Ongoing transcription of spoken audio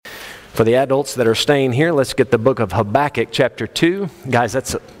For the adults that are staying here, let's get the book of Habakkuk chapter 2. Guys,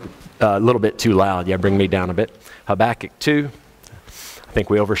 that's a little bit too loud. Yeah, bring me down a bit. Habakkuk 2. I think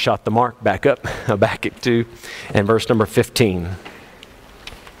we overshot the mark. Back up. Habakkuk 2 and verse number 15.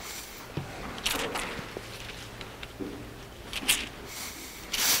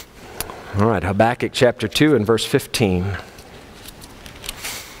 All right, Habakkuk chapter 2 and verse 15.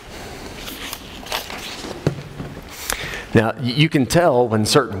 Now, you can tell when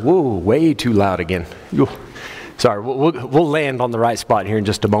certain, whoa, way too loud again. Sorry, we'll land on the right spot here in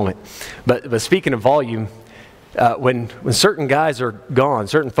just a moment. But speaking of volume, when certain guys are gone,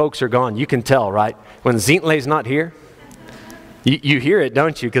 certain folks are gone, you can tell, right? When Zintle's not here, you hear it,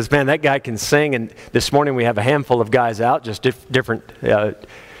 don't you? Because, man, that guy can sing. And this morning we have a handful of guys out, just different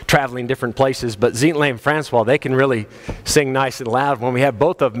traveling different places, but Zintle and Francois, they can really sing nice and loud. When we have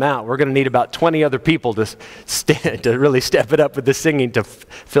both of them out, we're going to need about 20 other people to really step it up with the singing to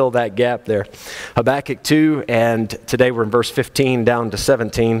fill that gap there. Habakkuk 2, and today we're in verse 15 down to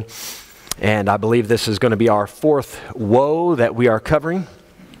 17, and I believe this is going to be our fourth woe that we are covering.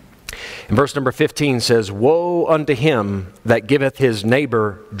 And verse number 15 says, "Woe unto him that giveth his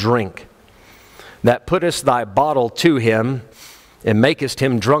neighbor drink, that puttest thy bottle to him, and makest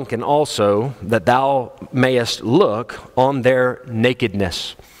him drunken also, that thou mayest look on their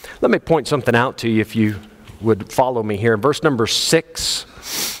nakedness." Let me point something out to you if you would follow me here. Verse number 6,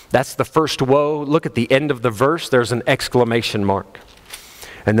 that's the first woe. Look at the end of the verse, there's an exclamation mark.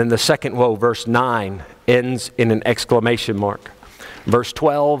 And then the second woe, verse 9, ends in an exclamation mark. Verse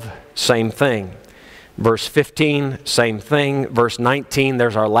 12, same thing. Verse 15, same thing. Verse 19,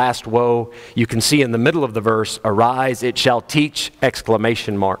 there's our last woe. You can see in the middle of the verse, "Arise, it shall teach!"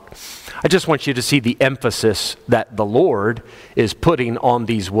 exclamation mark. I just want you to see the emphasis that the Lord is putting on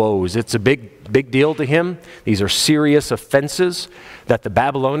these woes. It's a big deal to him. These are serious offenses that the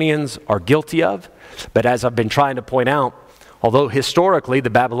Babylonians are guilty of. But as I've been trying to point out, although historically the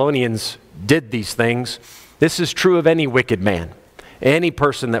Babylonians did these things, this is true of any wicked man. Any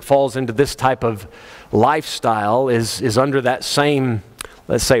person that falls into this type of lifestyle is under that same,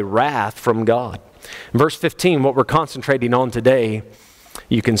 let's say, wrath from God. In verse 15, what we're concentrating on today,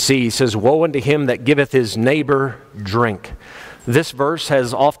 you can see, he says, "Woe unto him that giveth his neighbor drink." This verse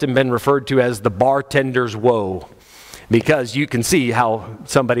has often been referred to as the bartender's woe, because you can see how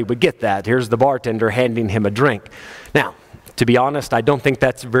somebody would get that. Here's the bartender handing him a drink. Now, to be honest, I don't think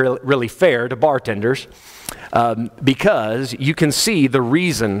that's really fair to bartenders. Because you can see the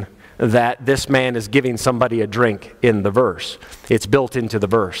reason that this man is giving somebody a drink in the verse. It's built into the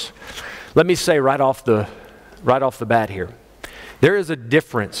verse. Let me say right off the bat here, there is a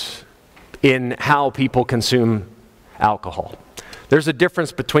difference in how people consume alcohol. There's a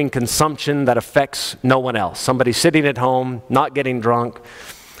difference between consumption that affects no one else. Somebody sitting at home, not getting drunk,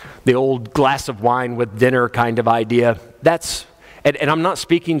 the old glass of wine with dinner kind of idea. And I'm not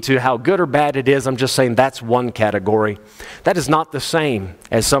speaking to how good or bad it is. I'm just saying that's one category. That is not the same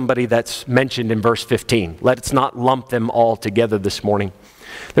as somebody that's mentioned in verse 15. Let's not lump them all together this morning.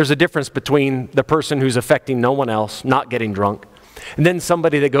 There's a difference between the person who's affecting no one else, not getting drunk, and then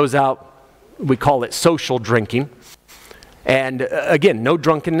somebody that goes out, we call it social drinking. And again, no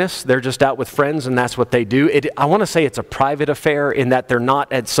drunkenness. They're just out with friends, and that's what they do. I want to say it's a private affair in that they're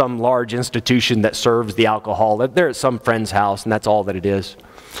not at some large institution that serves the alcohol. They're at some friend's house, and that's all that it is.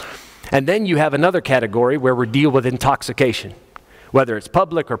 And then you have another category where we deal with intoxication. Whether it's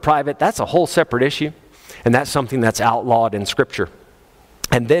public or private, that's a whole separate issue, and that's something that's outlawed in Scripture.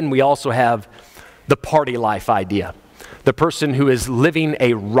 And then we also have the party life idea. The person who is living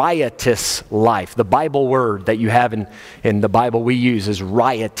a riotous life. The Bible word that you have in the Bible we use is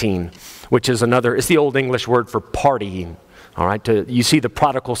rioting, which is it's the Old English word for partying. All right, you see the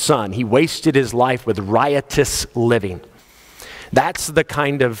prodigal son. He wasted his life with riotous living. That's the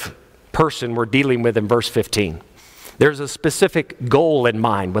kind of person we're dealing with in verse 15. There's a specific goal in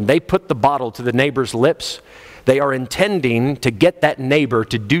mind. When they put the bottle to the neighbor's lips, they are intending to get that neighbor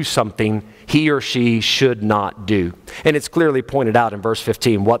to do something he or she should not do. And it's clearly pointed out in verse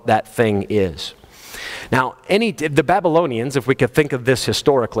 15 what that thing is. Now, the Babylonians, if we could think of this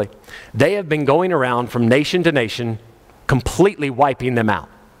historically, they have been going around from nation to nation, completely wiping them out.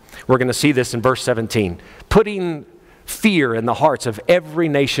 We're going to see this in verse 17, putting fear in the hearts of every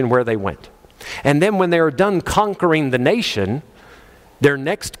nation where they went. And then when they were done conquering the nation, their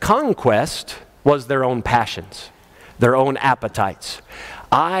next conquest was their own passions, their own appetites.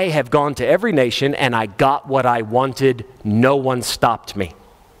 I have gone to every nation and I got what I wanted. No one stopped me.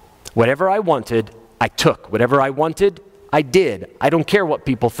 Whatever I wanted, I took. Whatever I wanted, I did. I don't care what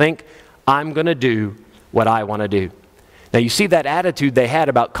people think. I'm going to do what I want to do. Now you see that attitude they had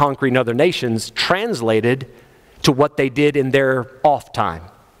about conquering other nations translated to what they did in their off time,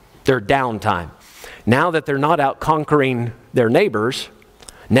 their downtime. Now that they're not out conquering their neighbors,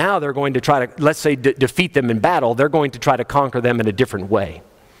 now they're going to try to, let's say, defeat them in battle. They're going to try to conquer them in a different way.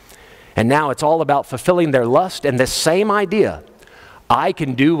 And now it's all about fulfilling their lust and this same idea. I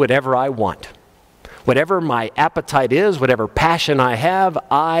can do whatever I want. Whatever my appetite is, whatever passion I have,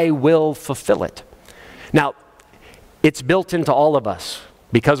 I will fulfill it. Now, it's built into all of us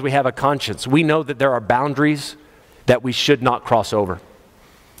because we have a conscience. We know that there are boundaries that we should not cross over.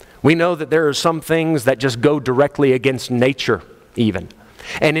 We know that there are some things that just go directly against nature even.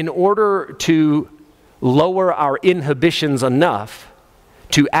 And in order to lower our inhibitions enough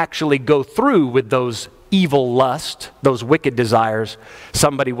to actually go through with those evil lust, those wicked desires,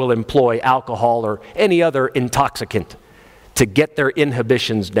 somebody will employ alcohol or any other intoxicant to get their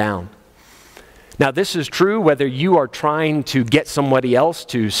inhibitions down. Now, this is true whether you are trying to get somebody else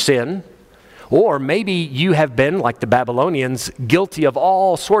to sin, or maybe you have been, like the Babylonians, guilty of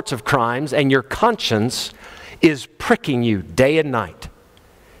all sorts of crimes, and your conscience is pricking you day and night,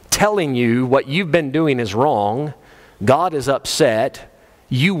 telling you what you've been doing is wrong, God is upset,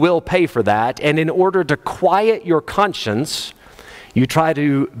 you will pay for that, and in order to quiet your conscience, you try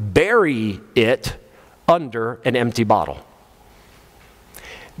to bury it under an empty bottle.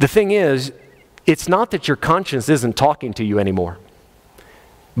 The thing is, it's not that your conscience isn't talking to you anymore,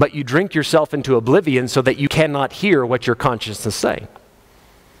 but you drink yourself into oblivion so that you cannot hear what your conscience is saying.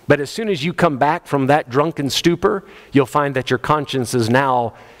 But as soon as you come back from that drunken stupor, you'll find that your conscience is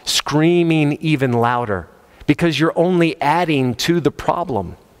now screaming even louder because you're only adding to the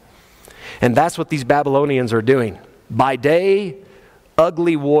problem. And that's what these Babylonians are doing. By day,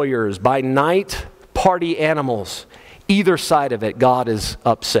 ugly warriors. By night, party animals. Either side of it, God is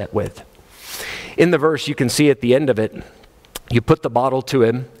upset with. In the verse, you can see at the end of it, you put the bottle to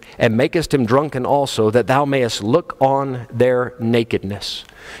him and makest him drunken also, that thou mayest look on their nakedness.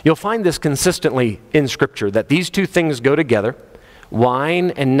 You'll find this consistently in Scripture, that these two things go together,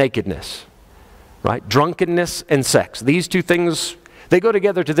 wine and nakedness, right? Drunkenness and sex. These two things, they go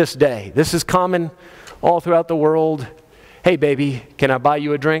together to this day. This is common all throughout the world. Hey, baby, can I buy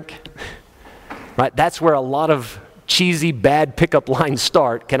you a drink? Right? That's where a lot of cheesy, bad pickup lines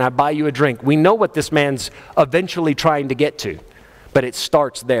start. Can I buy you a drink? We know what this man's eventually trying to get to, but it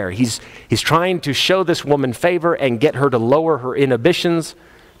starts there. He's trying to show this woman favor and get her to lower her inhibitions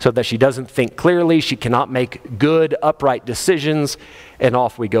so that she doesn't think clearly, she cannot make good, upright decisions, and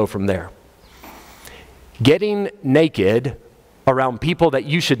off we go from there. Getting naked around people that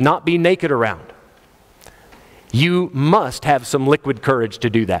you should not be naked around. You must have some liquid courage to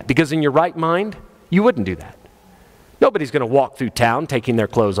do that, because in your right mind, you wouldn't do that. Nobody's going to walk through town taking their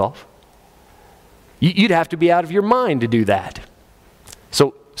clothes off. You'd have to be out of your mind to do that.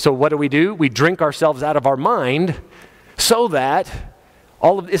 So what do? We drink ourselves out of our mind so that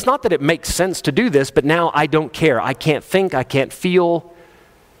it's not that it makes sense to do this, but now I don't care. I can't think, I can't feel,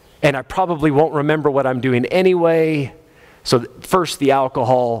 and I probably won't remember what I'm doing anyway. So first the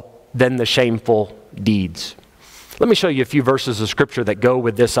alcohol, then the shameful deeds. Let me show you a few verses of Scripture that go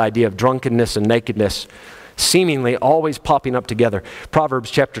with this idea of drunkenness and nakedness, seemingly always popping up together. Proverbs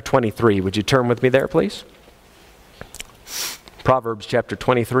chapter 23. Would you turn with me there, please? Proverbs chapter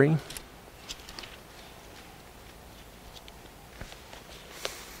 23.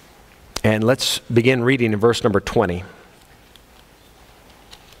 And let's begin reading in verse number 20.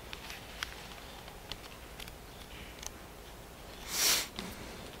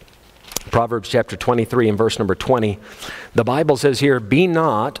 Proverbs chapter 23 and verse number 20. The Bible says here, "Be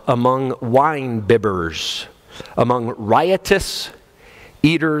not among wine bibbers, among riotous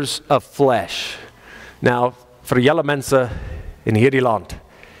eaters of flesh." Now, for julle mense in hierdie land,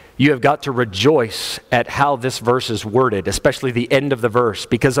 you have got to rejoice at how this verse is worded, especially the end of the verse.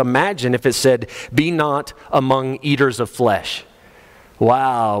 Because imagine if it said, "Be not among eaters of flesh."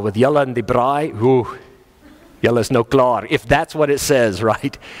 Wow, with julle in die braai, julle is no klaar, if that's what it says,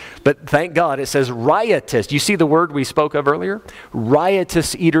 right? But thank God it says riotous. Do you see the word we spoke of earlier?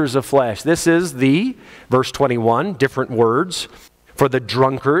 Riotous eaters of flesh. This is the, verse 21, different words. For the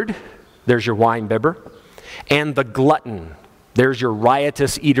drunkard, there's your wine bibber, and the glutton, there's your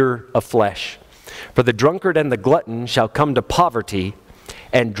riotous eater of flesh. For the drunkard and the glutton shall come to poverty,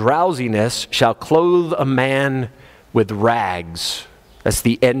 and drowsiness shall clothe a man with rags. That's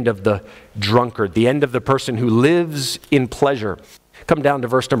the end of the drunkard, the end of the person who lives in pleasure. Come down to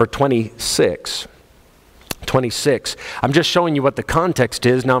verse number 26. 26. I'm just showing you what the context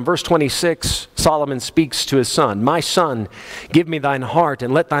is. Now in verse 26, Solomon speaks to his son. My son, give me thine heart,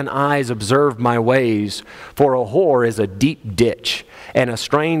 and let thine eyes observe my ways. For a whore is a deep ditch, and a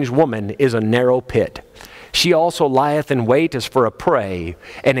strange woman is a narrow pit. She also lieth in wait as for a prey,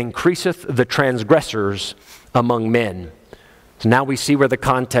 and increaseth the transgressors among men. So now we see where the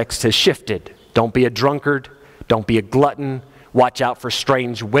context has shifted. Don't be a drunkard. Don't be a glutton. Watch out for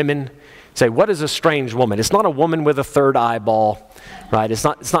strange women. Say, what is a strange woman? It's not a woman with a third eyeball, right? It's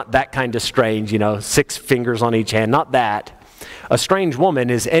not that kind of strange, 6 fingers on each hand. Not that. A strange woman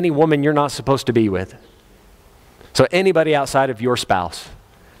is any woman you're not supposed to be with. So anybody outside of your spouse,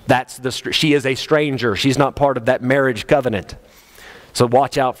 she is a stranger. She's not part of that marriage covenant. So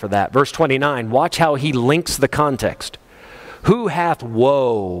watch out for that. Verse 29, watch how he links the context. Who hath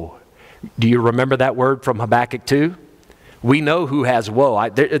woe? Do you remember that word from Habakkuk 2? We know who has woe.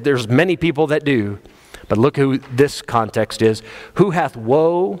 There's many people that do. But look who this context is. Who hath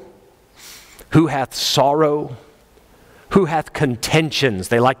woe? Who hath sorrow? Who hath contentions?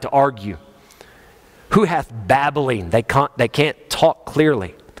 They like to argue. Who hath babbling? They can't talk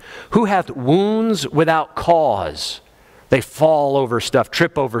clearly. Who hath wounds without cause? They fall over stuff,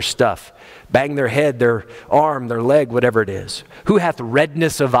 trip over stuff, bang their head, their arm, their leg, whatever it is. Who hath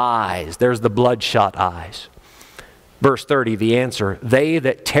redness of eyes? There's the bloodshot eyes. Verse 30, the answer, they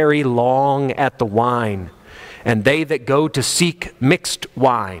that tarry long at the wine, and they that go to seek mixed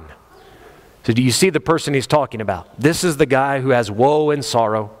wine. So do you see the person he's talking about? This is the guy who has woe and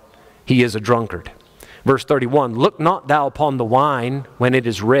sorrow. He is a drunkard. Verse 31, look not thou upon the wine when it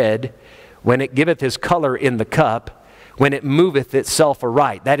is red, when it giveth his color in the cup, when it moveth itself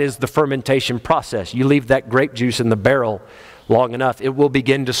aright. That is the fermentation process. You leave that grape juice in the barrel long enough, it will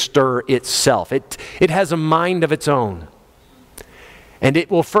begin to stir itself. It has a mind of its own. And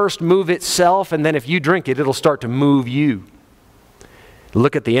it will first move itself, and then if you drink it, it'll start to move you.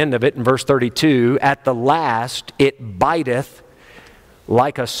 Look at the end of it in verse 32. At the last it biteth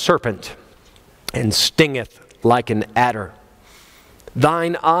like a serpent, and stingeth like an adder.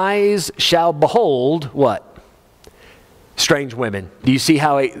 Thine eyes shall behold what? Strange women. Do you see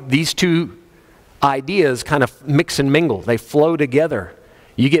how these two ideas kind of mix and mingle? They flow together.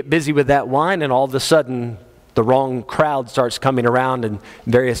 You get busy with that wine, and all of a sudden the wrong crowd starts coming around and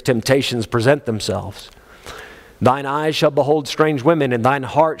various temptations present themselves. Thine eyes shall behold strange women, and thine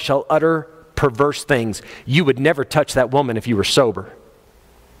heart shall utter perverse things. You would never touch that woman if you were sober.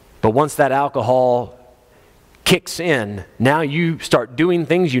 But once that alcohol kicks in, now you start doing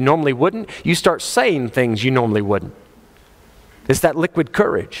things you normally wouldn't. You start saying things you normally wouldn't. It's that liquid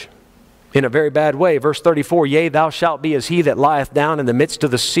courage in a very bad way. Verse 34, yea, thou shalt be as he that lieth down in the midst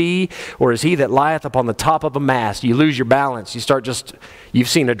of the sea, or as he that lieth upon the top of a mast. You lose your balance. You've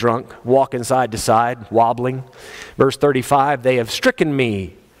seen a drunk walking side to side, wobbling. Verse 35, they have stricken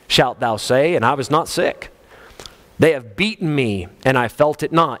me, shalt thou say, and I was not sick. They have beaten me, and I felt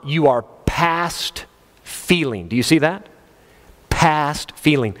it not. You are past feeling. Do you see that? Past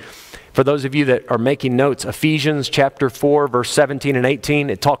feeling. For those of you that are making notes, Ephesians chapter 4, verse 17 and 18,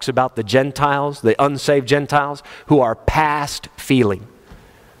 it talks about the Gentiles, the unsaved Gentiles, who are past feeling.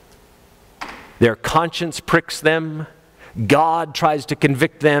 Their conscience pricks them. God tries to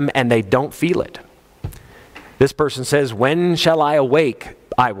convict them, and they don't feel it. This person says, when shall I awake?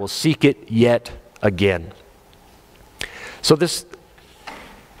 I will seek it yet again. So this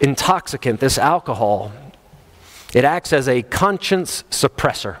intoxicant, this alcohol, it acts as a conscience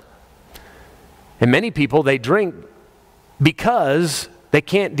suppressor. And many people, they drink because they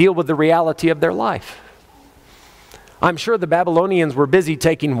can't deal with the reality of their life. I'm sure the Babylonians were busy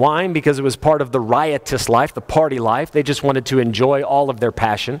taking wine because it was part of the riotous life, the party life. They just wanted to enjoy all of their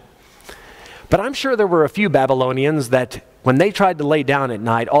passion. But I'm sure there were a few Babylonians that when they tried to lay down at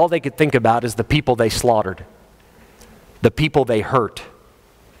night, all they could think about is the people they slaughtered, the people they hurt.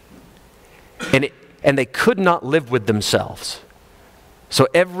 And they could not live with themselves. So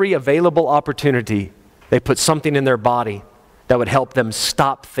every available opportunity, they put something in their body that would help them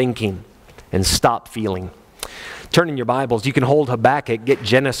stop thinking and stop feeling. Turn in your Bibles. You can hold Habakkuk, get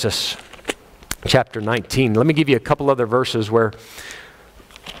Genesis chapter 19. Let me give you a couple other verses where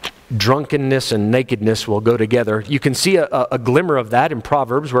drunkenness and nakedness will go together. You can see a glimmer of that in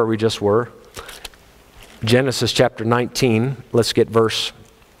Proverbs where we just were. Genesis chapter 19. Let's get verse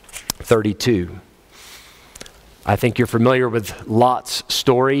 32. I think you're familiar with Lot's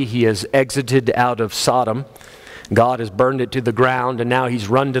story. He has exited out of Sodom. God has burned it to the ground, and now he's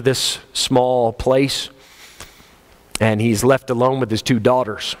run to this small place, and he's left alone with his 2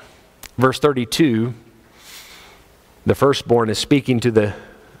 daughters. Verse 32, the firstborn is speaking to the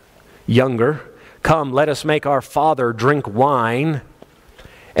younger. Come, let us make our father drink wine,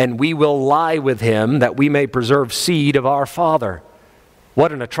 and we will lie with him, that we may preserve seed of our father.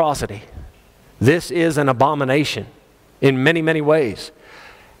 What an atrocity. This is an abomination in many, many ways.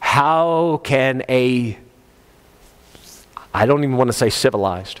 How can I don't even want to say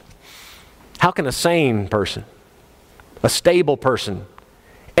civilized, how can a sane person, a stable person,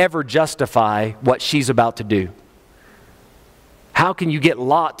 ever justify what she's about to do? How can you get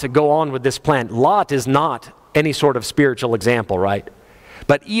Lot to go on with this plan? Lot is not any sort of spiritual example, right?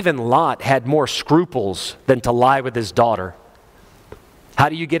 But even Lot had more scruples than to lie with his daughter. How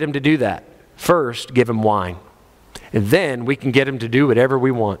do you get him to do that? First, give him wine. And then we can get him to do whatever we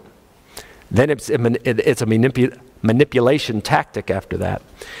want. Then it's a manipulation tactic after that.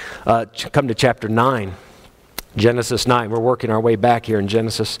 Come to chapter 9. Genesis 9. We're working our way back here in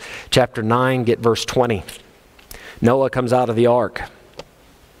Genesis chapter 9. Get verse 20. Noah comes out of the ark.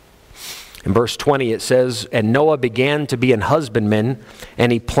 In verse 20 it says, and Noah began to be an husbandman,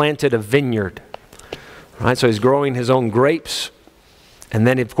 and he planted a vineyard. All right, so he's growing his own grapes, and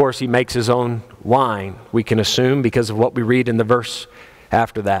then of course he makes his own wine, we can assume, because of what we read in the verse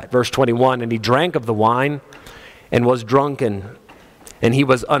after that. Verse 21, and he drank of the wine and was drunken, and he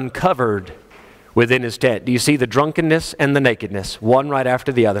was uncovered within his tent. Do you see the drunkenness and the nakedness, one right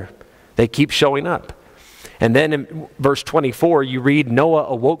after the other? They keep showing up. And then in verse 24, you read, Noah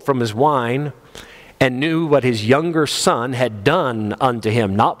awoke from his wine and knew what his younger son had done unto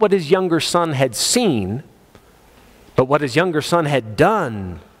him. Not what his younger son had seen, but what his younger son had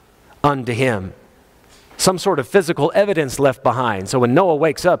done unto him. Some sort of physical evidence left behind. So when Noah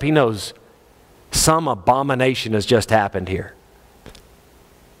wakes up, he knows some abomination has just happened here.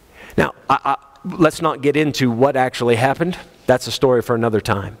 Now, let's not get into what actually happened. That's a story for another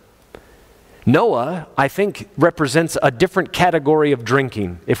time. Noah, I think, represents a different category of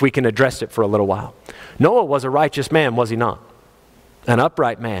drinking, if we can address it for a little while. Noah was a righteous man, was he not? An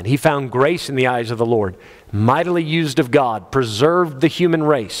upright man. He found grace in the eyes of the Lord, mightily used of God, preserved the human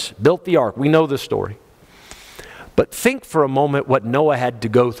race, built the ark. We know the story. But think for a moment what Noah had to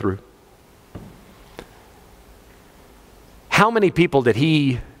go through. How many people did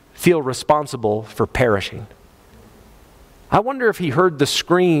he feel responsible for perishing? I wonder if he heard the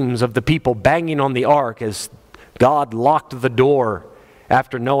screams of the people banging on the ark as God locked the door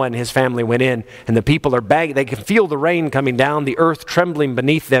after Noah and his family went in, and the people are banging. They can feel the rain coming down, the earth trembling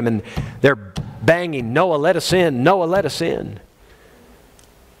beneath them, and they're banging, Noah, let us in, Noah, let us in.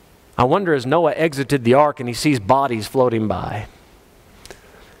 I wonder as Noah exited the ark and he sees bodies floating by.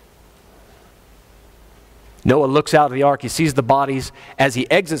 Noah looks out of the ark, he sees the bodies. As he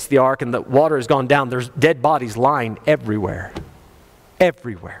exits the ark and the water has gone down, there's dead bodies lying everywhere.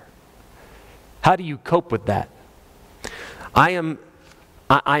 Everywhere. How do you cope with that? I am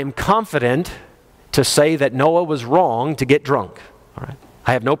confident to say that Noah was wrong to get drunk. All right?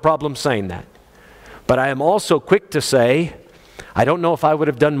 I have no problem saying that. But I am also quick to say, I don't know if I would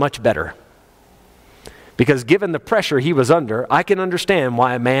have done much better. Because given the pressure he was under, I can understand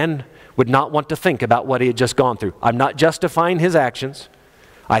why a man would not want to think about what he had just gone through. I'm not justifying his actions.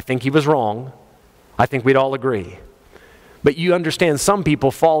 I think he was wrong. I think we'd all agree. But you understand some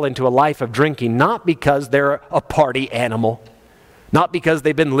people fall into a life of drinking not because they're a party animal, not because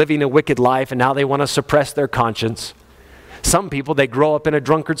they've been living a wicked life and now they want to suppress their conscience. Some people, they grow up in a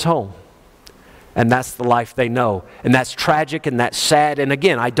drunkard's home. And that's the life they know. And that's tragic and that's sad. And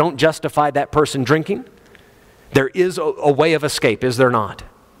again, I don't justify that person drinking. There is a way of escape, is there not?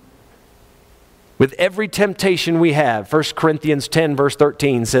 With every temptation we have, 1 Corinthians 10 verse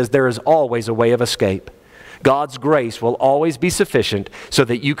 13 says there is always a way of escape. God's grace will always be sufficient so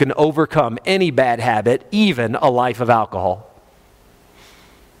that you can overcome any bad habit, even a life of alcohol.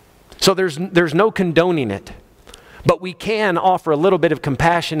 So there's no condoning it. But we can offer a little bit of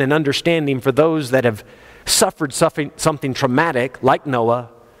compassion and understanding for those that have suffered something traumatic, like Noah,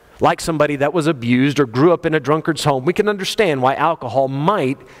 like somebody that was abused or grew up in a drunkard's home. We can understand why alcohol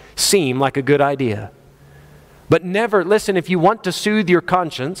might seem like a good idea. But never, listen, if you want to soothe your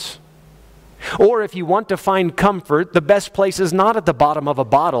conscience, or if you want to find comfort, the best place is not at the bottom of a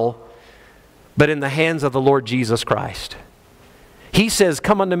bottle, but in the hands of the Lord Jesus Christ. He says,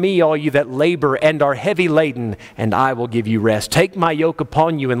 come unto me, all you that labor and are heavy laden, and I will give you rest. Take my yoke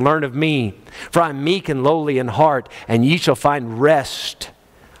upon you and learn of me, for I am meek and lowly in heart, and ye shall find rest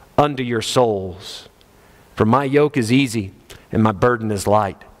unto your souls. For my yoke is easy and my burden is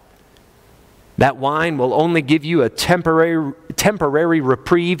light. That wine will only give you a temporary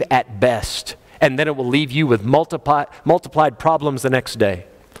reprieve at best, and then it will leave you with multiplied problems the next day.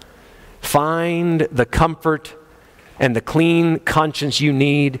 Find the comfort and the clean conscience you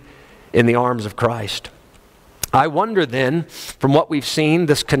need in the arms of Christ. I wonder then, from what we've seen,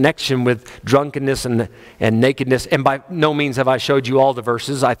 this connection with drunkenness and nakedness, and by no means have I showed you all the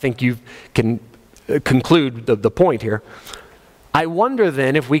verses. I think you can conclude the point here. I wonder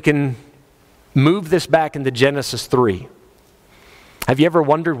then if we can move this back into Genesis 3. Have you ever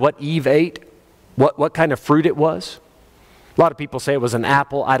wondered what Eve ate? What kind of fruit it was? A lot of people say it was an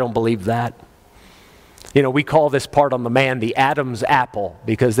apple. I don't believe that. You know, we call this part on the man the Adam's apple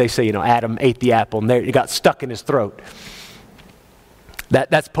because they say, Adam ate the apple and it got stuck in his throat.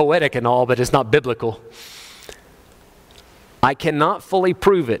 That's poetic and all, but it's not biblical. I cannot fully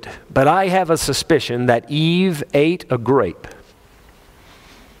prove it, but I have a suspicion that Eve ate a grape.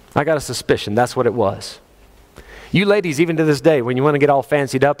 I got a suspicion that's what it was. You ladies, even to this day, when you want to get all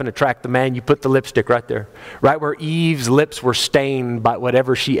fancied up and attract the man, you put the lipstick right there, right where Eve's lips were stained by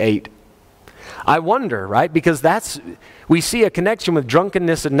whatever she ate. I wonder, right, because we see a connection with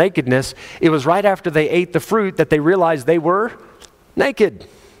drunkenness and nakedness. It was right after they ate the fruit that they realized they were naked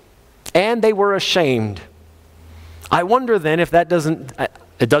and they were ashamed. I wonder then if it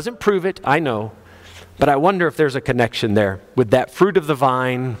doesn't prove it, I know, but I wonder if there's a connection there with that fruit of the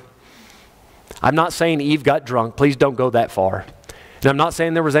vine. I'm not saying Eve got drunk. Please don't go that far. And I'm not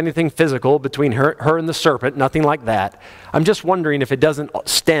saying there was anything physical between her and the serpent, nothing like that. I'm just wondering if it doesn't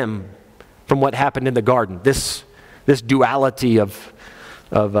stem from what happened in the garden, this duality of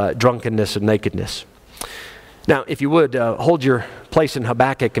drunkenness and nakedness. Now, if you would, hold your place in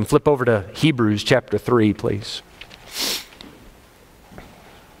Habakkuk and flip over to Hebrews chapter 3, please.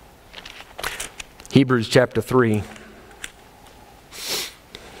 Hebrews chapter 3.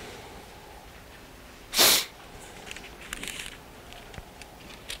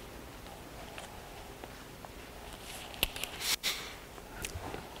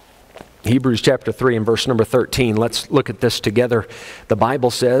 Hebrews chapter 3 and verse number 13. Let's look at this together. The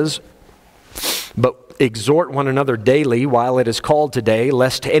Bible says, "But exhort one another daily while it is called today,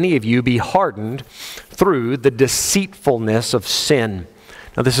 lest any of you be hardened through the deceitfulness of sin."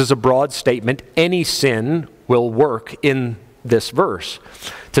 Now this is a broad statement. Any sin will work in this verse.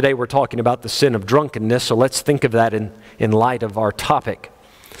 Today we're talking about the sin of drunkenness, so let's think of that in light of our topic.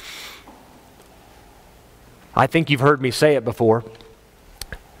 I think you've heard me say it before.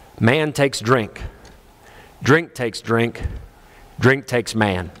 Man takes drink. Drink takes drink. Drink takes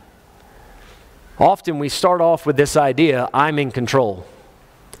man. Often we start off with this idea, I'm in control.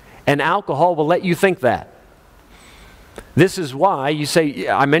 And alcohol will let you think that. This is why you say,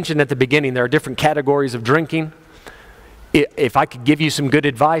 I mentioned at the beginning, there are different categories of drinking. If I could give you some good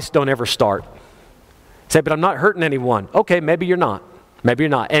advice, don't ever start. Say, but I'm not hurting anyone. Okay, maybe you're not. Maybe you're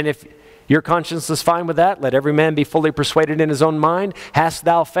not. And if your conscience is fine with that, let every man be fully persuaded in his own mind. Hast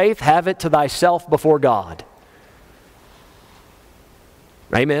thou faith? Have it to thyself before God.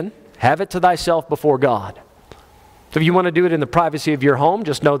 Amen. Have it to thyself before God. So if you want to do it in the privacy of your home,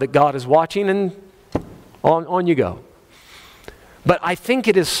 just know that God is watching and on you go. But I think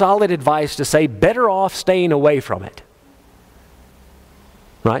it is solid advice to say better off staying away from it.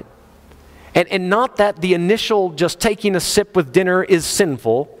 Right? And not that the initial just taking a sip with dinner is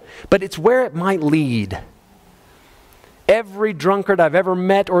sinful, but it's where it might lead. Every drunkard I've ever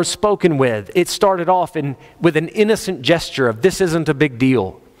met or spoken with, it started off with an innocent gesture of this isn't a big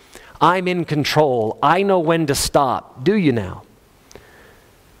deal. I'm in control. I know when to stop. Do you now?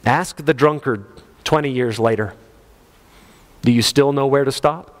 Ask the drunkard 20 years later. Do you still know where to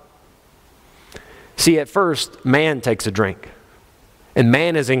stop? See, at first, man takes a drink, and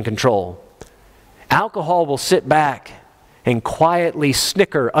man is in control. Alcohol will sit back and quietly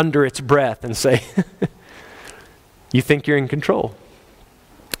snicker under its breath and say, you think you're in control.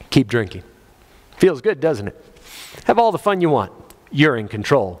 Keep drinking. Feels good, doesn't it? Have all the fun you want. You're in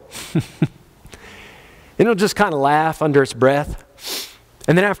control. And it'll just kind of laugh under its breath.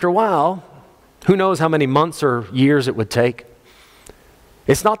 And then after a while, who knows how many months or years it would take.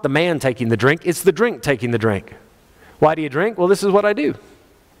 It's not the man taking the drink, it's the drink taking the drink. Why do you drink? Well, this is what I do.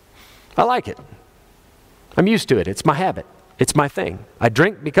 I like it. I'm used to it. It's my habit. It's my thing. I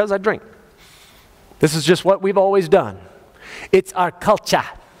drink because I drink. This is just what we've always done. It's our culture.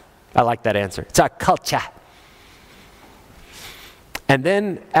 I like that answer. It's our culture. And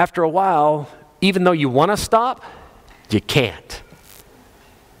then after a while, even though you want to stop, you can't.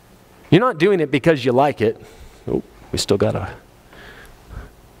 You're not doing it because you like it. Oh, we still got a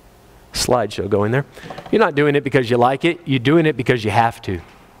slideshow going there. You're not doing it because you like it. You're doing it because you have to.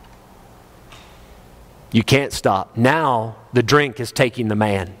 You can't stop. Now the drink is taking the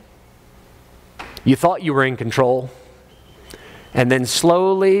man. You thought you were in control. And then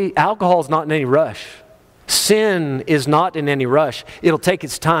slowly, alcohol's not in any rush. Sin is not in any rush. It'll take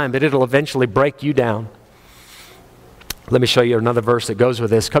its time, but it'll eventually break you down. Let me show you another verse that goes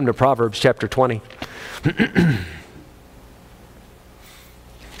with this. Come to Proverbs chapter 20.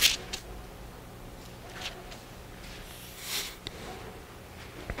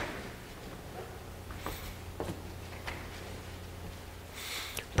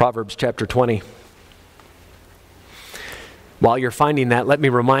 Proverbs chapter 20. While you're finding that, let me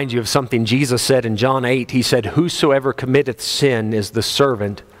remind you of something Jesus said in John 8. He said, "Whosoever committeth sin is the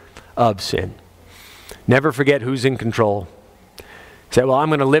servant of sin." Never forget who's in control. Say, well, I'm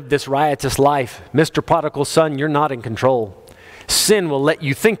going to live this riotous life. Mr. Prodigal Son, you're not in control. Sin will let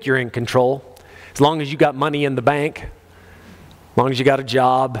you think you're in control. As long as you got money in the bank, as long as you got a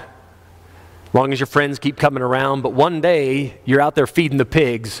job, as long as your friends keep coming around. But one day, you're out there feeding the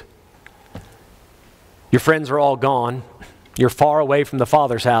pigs. Your friends are all gone. You're far away from the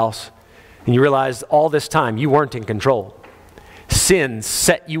Father's house, and you realize all this time you weren't in control. Sin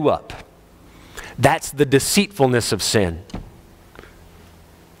set you up. That's the deceitfulness of sin.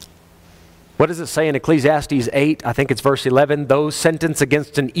 What does it say in Ecclesiastes 8? I think it's verse 11. "Though sentence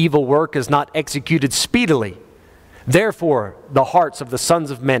against an evil work is not executed speedily, therefore the hearts of the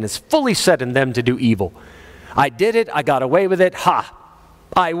sons of men is fully set in them to do evil. I did it, I got away with it, ha!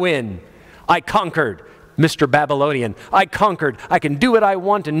 I win. I conquered. Mr. Babylonian, I conquered. I can do what I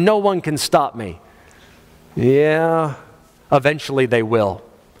want and no one can stop me." Yeah, eventually they will.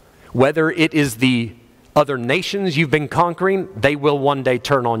 Whether it is the other nations you've been conquering, they will one day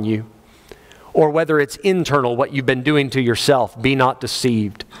turn on you. Or whether it's internal, what you've been doing to yourself, be not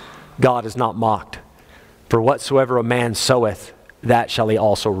deceived. God is not mocked. For whatsoever a man soweth, that shall he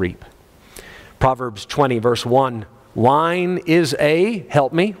also reap. Proverbs 20, verse 1. "Wine is a,"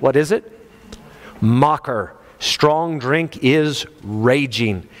 help me, what is it? "Mocker. Strong drink is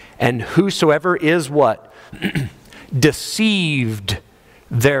raging. And whosoever is" what? "Deceived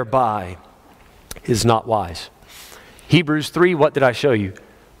thereby is not wise." Hebrews 3, what did I show you?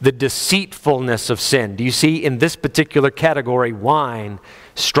 The deceitfulness of sin. Do you see in this particular category, wine,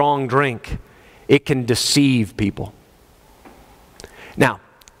 strong drink, it can deceive people. Now,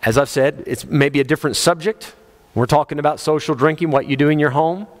 as I've said, it's maybe a different subject. We're talking about social drinking, what you do in your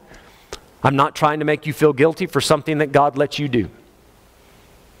home. I'm not trying to make you feel guilty for something that God lets you do.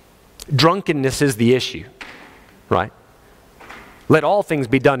 Drunkenness is the issue, right? Let all things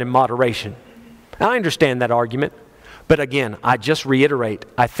be done in moderation. I understand that argument, but again, I just reiterate,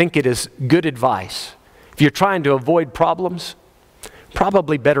 I think it is good advice. If you're trying to avoid problems,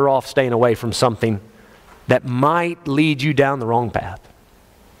 probably better off staying away from something that might lead you down the wrong path.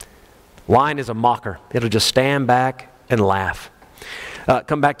 Wine is a mocker. It'll just stand back and laugh.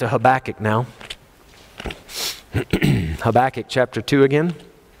 Come back to Habakkuk now. Habakkuk chapter 2 again.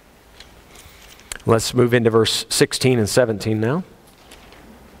 Let's move into verse 16 and 17 now.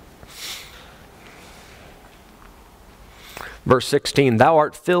 Verse 16, "Thou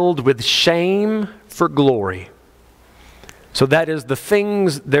art filled with shame for glory." So that is, the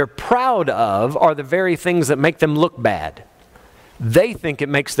things they're proud of are the very things that make them look bad. They think it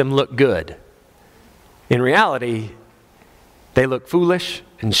makes them look good. In reality, they look foolish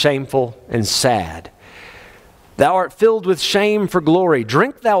and shameful and sad. "Thou art filled with shame for glory.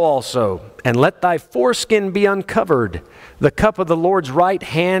 Drink thou also, and let thy foreskin be uncovered. The cup of the Lord's right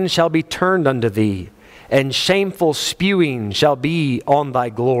hand shall be turned unto thee, and shameful spewing shall be on thy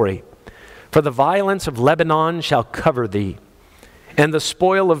glory. For the violence of Lebanon shall cover thee, and the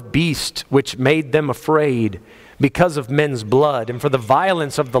spoil of beasts which made them afraid, because of men's blood, and for the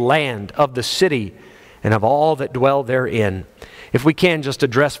violence of the land, of the city, and of all that dwell therein." If we can just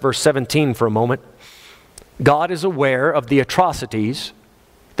address verse 17 for a moment. God is aware of the atrocities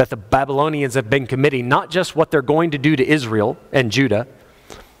that the Babylonians have been committing, not just what they're going to do to Israel and Judah,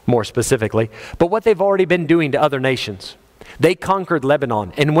 more specifically, but what they've already been doing to other nations. They conquered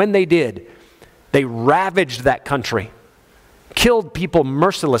Lebanon, and when they did, they ravaged that country, killed people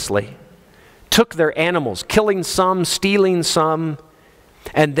mercilessly, took their animals, killing some, stealing some,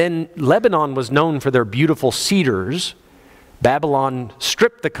 and then Lebanon was known for their beautiful cedars. Babylon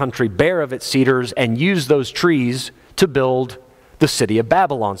stripped the country bare of its cedars and used those trees to build the city of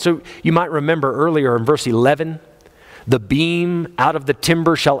Babylon. So you might remember earlier in verse 11, "The beam out of the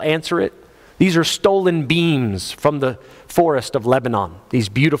timber shall answer it." These are stolen beams from the forest of Lebanon, these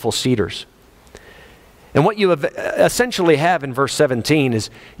beautiful cedars. And what you essentially have in verse 17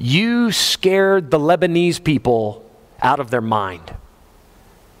 is, you scared the Lebanese people out of their mind.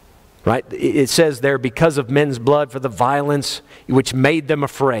 Right? It says there, "because of men's blood, for the violence which made them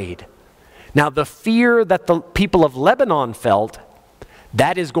afraid." Now, the fear that the people of Lebanon felt,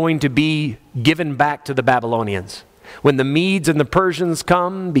 That is going to be given back to the Babylonians. When the Medes and the Persians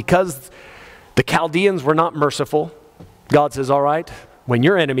come, because the Chaldeans were not merciful, God says, all right, when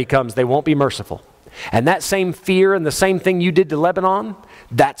your enemy comes, they won't be merciful. And that same fear and the same thing you did to Lebanon,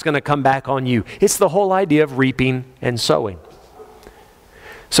 that's going to come back on you. It's the whole idea of reaping and sowing.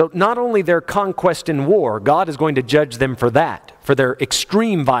 So not only their conquest in war, God is going to judge them for that, for their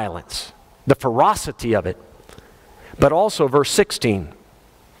extreme violence, the ferocity of it. But also verse 16,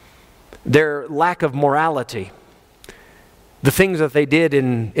 their lack of morality, the things that they did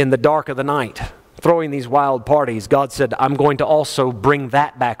in the dark of the night, throwing these wild parties. God said, I'm going to also bring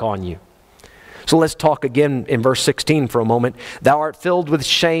that back on you. So let's talk again in verse 16 for a moment. Thou art filled with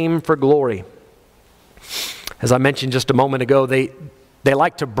shame for glory. As I mentioned just a moment ago, they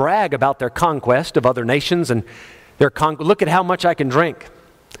like to brag about their conquest of other nations and look at how much I can drink.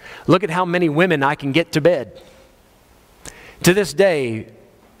 Look at how many women I can get to bed. To this day,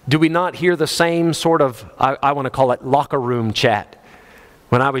 do we not hear the same sort of, I want to call it locker room chat?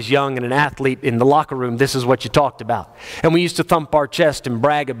 When I was young and an athlete in the locker room, this is what you talked about. And we used to thump our chest and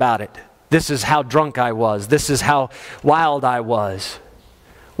brag about it. This is how drunk I was. This is how wild I was.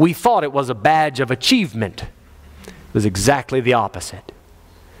 We thought it was a badge of achievement. It was exactly the opposite.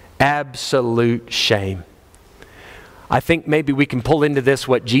 Absolute shame. I think maybe we can pull into this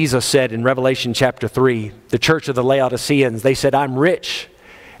what Jesus said in Revelation chapter 3. The church of the Laodiceans, they said, I'm rich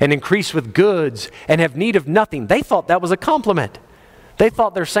and increase with goods and have need of nothing. They thought that was a compliment. They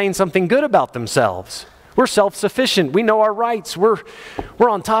thought they're saying something good about themselves. We're self-sufficient. We know our rights. We're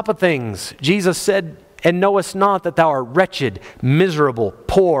on top of things. Jesus said, and knowest not that thou art wretched, miserable,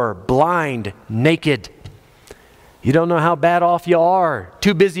 poor, blind, naked. You don't know how bad off you are.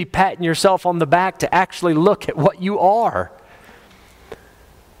 Too busy patting yourself on the back to actually look at what you are.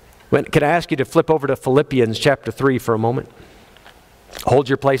 Can I ask you to flip over to Philippians chapter 3 for a moment? Hold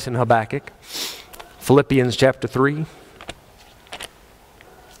your place in Habakkuk. Philippians chapter 3.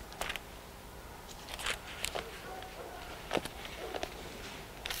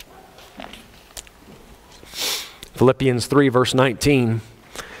 Philippians 3 verse 19.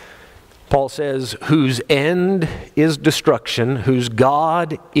 Paul says, whose end is destruction, whose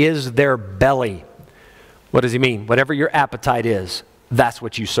God is their belly. What does he mean? Whatever your appetite is, that's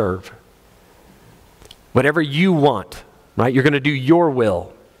what you serve. Whatever you want, right? You're going to do your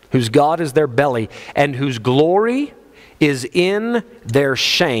will. Whose God is their belly, and whose glory is in their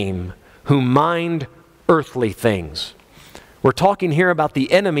shame, who mind earthly things. We're talking here about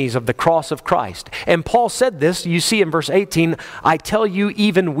the enemies of the cross of Christ. And Paul said this, you see in verse 18, I tell you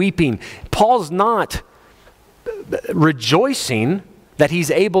even weeping. Paul's not rejoicing that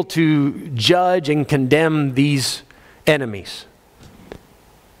he's able to judge and condemn these enemies.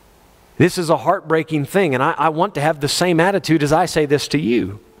 This is a heartbreaking thing, and I want to have the same attitude as I say this to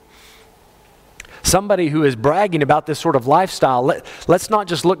you. Somebody who is bragging about this sort of lifestyle, let's not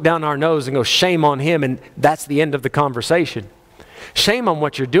just look down our nose and go, shame on him, and that's the end of the conversation. Shame on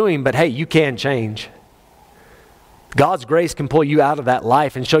what you're doing, but hey, you can change. God's grace can pull you out of that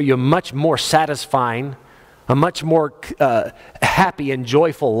life and show you a much more satisfying, a much more happy and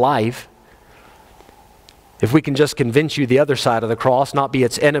joyful life. If we can just convince you the other side of the cross, not be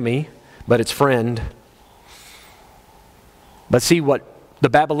its enemy, but its friend. But see what the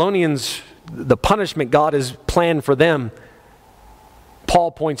Babylonians, the punishment God has planned for them,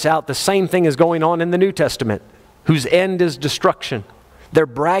 Paul points out the same thing is going on in the New Testament, whose end is destruction. They're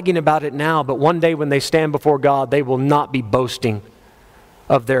bragging about it now, but one day when they stand before God, they will not be boasting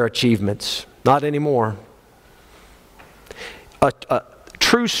of their achievements. Not anymore.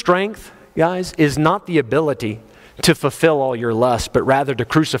 True strength, guys, is not the ability to fulfill all your lusts, but rather to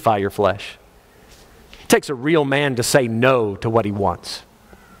crucify your flesh. It takes a real man to say no to what he wants.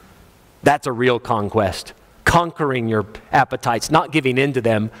 That's a real conquest. Conquering your appetites, not giving in to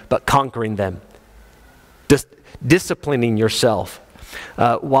them, but conquering them. Disciplining yourself.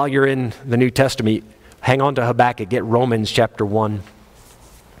 While you're in the New Testament, hang on to Habakkuk, get Romans chapter 1.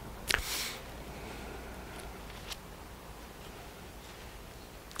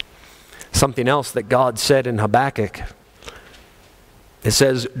 Something else that God said in Habakkuk. It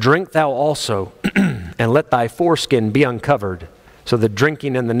says, drink thou also, and let thy foreskin be uncovered. So the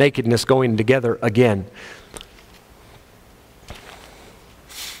drinking and the nakedness going together again.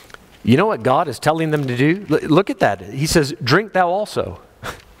 You know what God is telling them to do? Look at that. He says, drink thou also.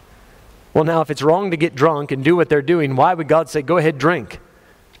 Well, now, if it's wrong to get drunk and do what they're doing, why would God say, go ahead, drink?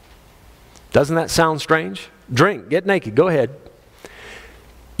 Doesn't that sound strange? Drink, get naked, go ahead.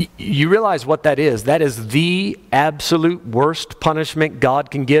 You realize what that is? That is the absolute worst punishment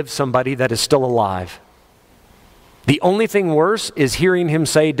God can give somebody that is still alive. The only thing worse is hearing him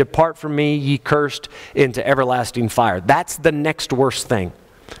say, "Depart from me, ye cursed, into everlasting fire." That's the next worst thing.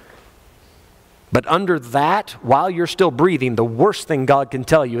 But under that, while you're still breathing, the worst thing God can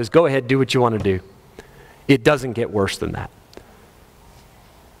tell you is go ahead, do what you want to do. It doesn't get worse than that.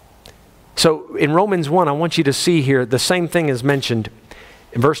 So in Romans 1, I want you to see here the same thing is mentioned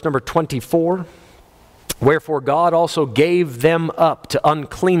in verse number 24. Wherefore God also gave them up to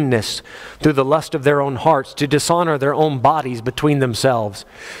uncleanness through the lust of their own hearts, to dishonor their own bodies between themselves.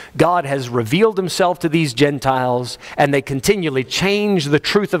 God has revealed himself to these Gentiles, and they continually change the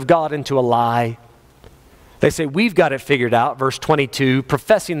truth of God into a lie. They say, we've got it figured out. Verse 22,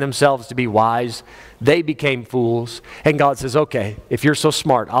 professing themselves to be wise, they became fools. And God says, okay, if you're so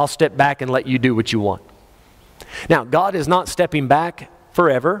smart, I'll step back and let you do what you want. Now, God is not stepping back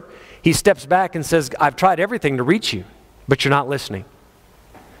forever. He steps back and says, I've tried everything to reach you, but you're not listening.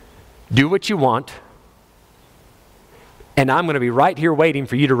 Do what you want, and I'm going to be right here waiting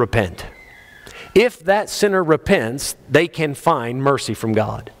for you to repent. If that sinner repents, they can find mercy from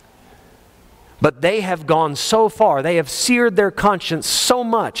God. But they have gone so far, they have seared their conscience so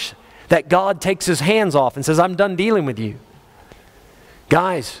much that God takes his hands off and says, I'm done dealing with you.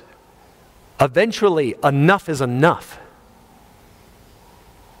 Guys, eventually enough is enough.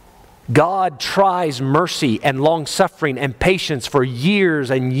 God tries mercy and long-suffering and patience for years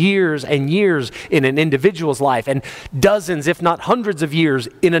and years and years in an individual's life, and dozens, if not hundreds of years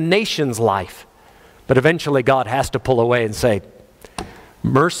in a nation's life. But eventually God has to pull away and say,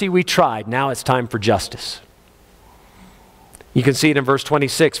 mercy we tried, now it's time for justice. You can see it in verse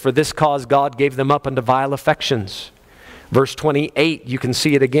 26, for this cause God gave them up unto vile affections. Verse 28, you can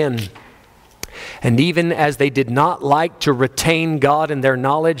see it again. And even as they did not like to retain God in their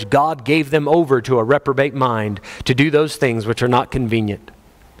knowledge, God gave them over to a reprobate mind to do those things which are not convenient.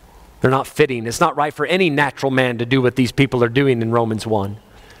 They're not fitting. It's not right for any natural man to do what these people are doing in Romans 1.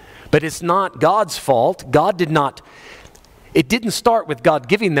 But it's not God's fault. It didn't start with God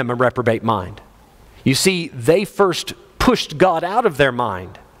giving them a reprobate mind. You see, they first pushed God out of their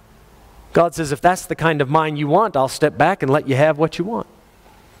mind. God says, if that's the kind of mind you want, I'll step back and let you have what you want.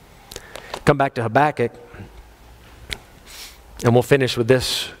 Come back to Habakkuk, and we'll finish with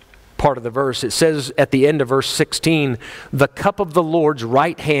this part of the verse. It says at the end of verse 16, the cup of the Lord's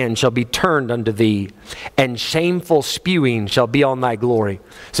right hand shall be turned unto thee, and shameful spewing shall be on thy glory.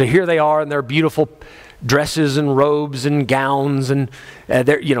 So here they are in their beautiful dresses and robes and gowns, and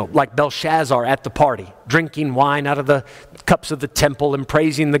they're, like Belshazzar at the party, drinking wine out of the cups of the temple and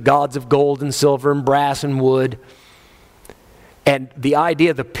praising the gods of gold and silver and brass and wood. And the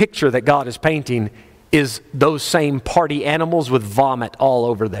idea, the picture that God is painting is those same party animals with vomit all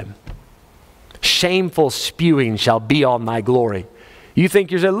over them. Shameful spewing shall be on thy glory. You think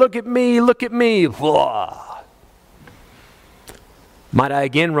you're saying, look at me, look at me. Blah. Might I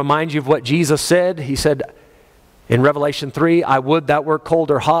again remind you of what Jesus said? He said in Revelation 3, I would thou wert cold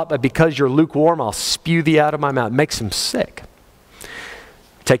or hot, but because you're lukewarm, I'll spew thee out of my mouth. It makes him sick.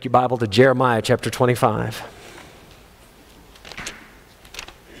 Take your Bible to Jeremiah chapter 25.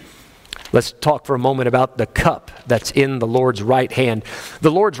 Let's talk for a moment about the cup that's in the Lord's right hand.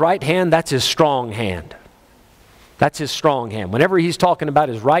 The Lord's right hand, that's his strong hand. That's his strong hand. Whenever he's talking about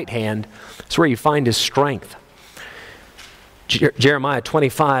his right hand, that's where you find his strength. Jeremiah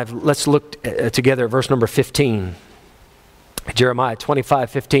 25, let's look together at verse number 15. Jeremiah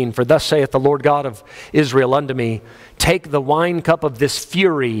 25:15, for thus saith the Lord God of Israel unto me, take the wine cup of this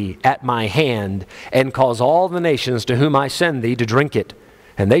fury at my hand, and cause all the nations to whom I send thee to drink it.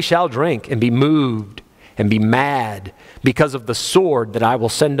 And they shall drink and be moved and be mad because of the sword that I will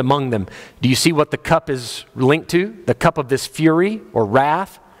send among them. Do you see what the cup is linked to? The cup of this fury or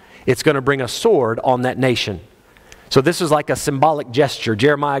wrath. It's going to bring a sword on that nation. So this is like a symbolic gesture.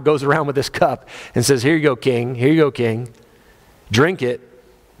 Jeremiah goes around with this cup and says, here you go, king. Here you go, king. Drink it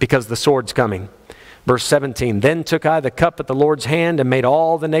because the sword's coming. Verse 17, then took I the cup at the Lord's hand and made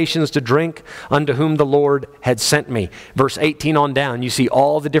all the nations to drink unto whom the Lord had sent me. Verse 18 on down, you see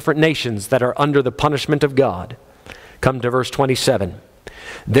all the different nations that are under the punishment of God. Come to verse 27.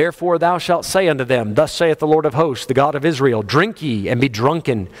 Therefore thou shalt say unto them, thus saith the Lord of hosts, the God of Israel, drink ye and be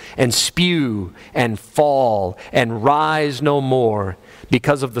drunken, and spew and fall, and rise no more,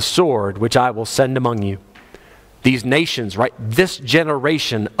 because of the sword which I will send among you. These nations, right? This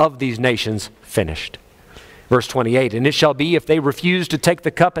generation of these nations finished. Verse 28, and it shall be if they refuse to take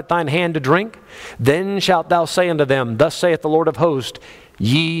the cup at thine hand to drink, then shalt thou say unto them, thus saith the Lord of hosts,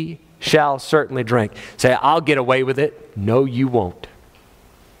 ye shall certainly drink. Say, I'll get away with it. No, you won't.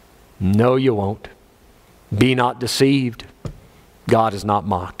 No, you won't. Be not deceived. God is not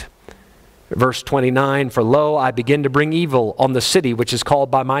mocked. Verse 29, for lo, I begin to bring evil on the city which is called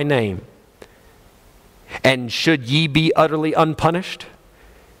by my name. And should ye be utterly unpunished?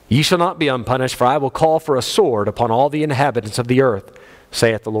 Ye shall not be unpunished, for I will call for a sword upon all the inhabitants of the earth,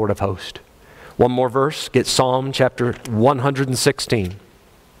 saith the Lord of hosts. One more verse, get Psalm chapter 116.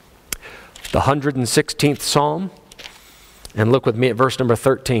 The 116th Psalm, and look with me at verse number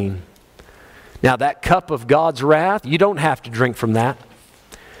 13. Now that cup of God's wrath, you don't have to drink from that.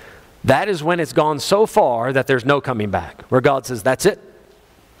 That is when it's gone so far that there's no coming back, where God says, that's it.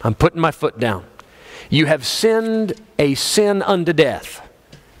 I'm putting my foot down. You have sinned a sin unto death.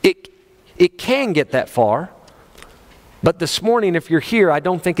 It can get that far, but this morning, if you're here, I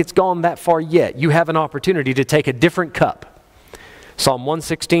don't think it's gone that far yet. You have an opportunity to take a different cup. Psalm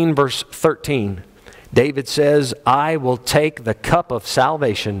 116, verse 13. David says, I will take the cup of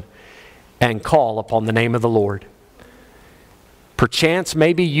salvation and call upon the name of the Lord. Perchance,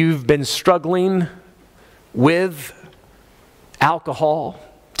 maybe you've been struggling with alcohol,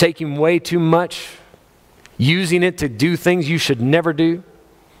 taking way too much, using it to do things you should never do.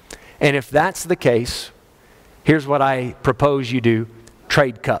 And if that's the case, here's what I propose you do.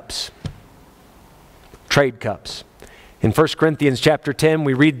 Trade cups. Trade cups. In 1 Corinthians chapter 10,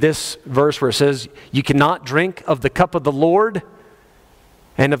 we read this verse where it says, you cannot drink of the cup of the Lord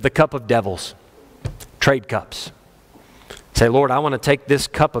and of the cup of devils. Trade cups. Say, Lord, I want to take this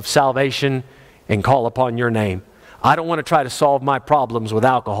cup of salvation and call upon your name. I don't want to try to solve my problems with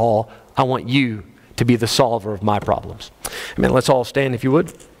alcohol. I want you to be the solver of my problems. Amen. Let's all stand if you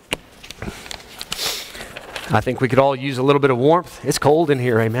would. I think we could all use a little bit of warmth. It's cold in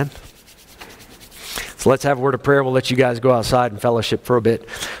here, amen. So let's have a word of prayer. We'll let you guys go outside and fellowship for a bit.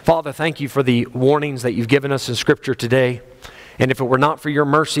 Father, thank you for the warnings that you've given us in Scripture today. And if it were not for your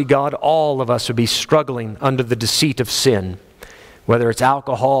mercy, God, all of us would be struggling under the deceit of sin, whether it's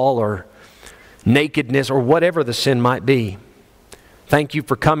alcohol or nakedness or whatever the sin might be. Thank you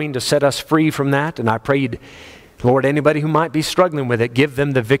for coming to set us free from that. And I pray, Lord, anybody who might be struggling with it, give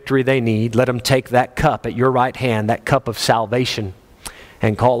them the victory they need. Let them take that cup at your right hand, that cup of salvation,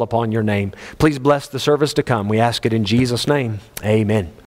 and call upon your name. Please bless the service to come. We ask it in Jesus' name. Amen.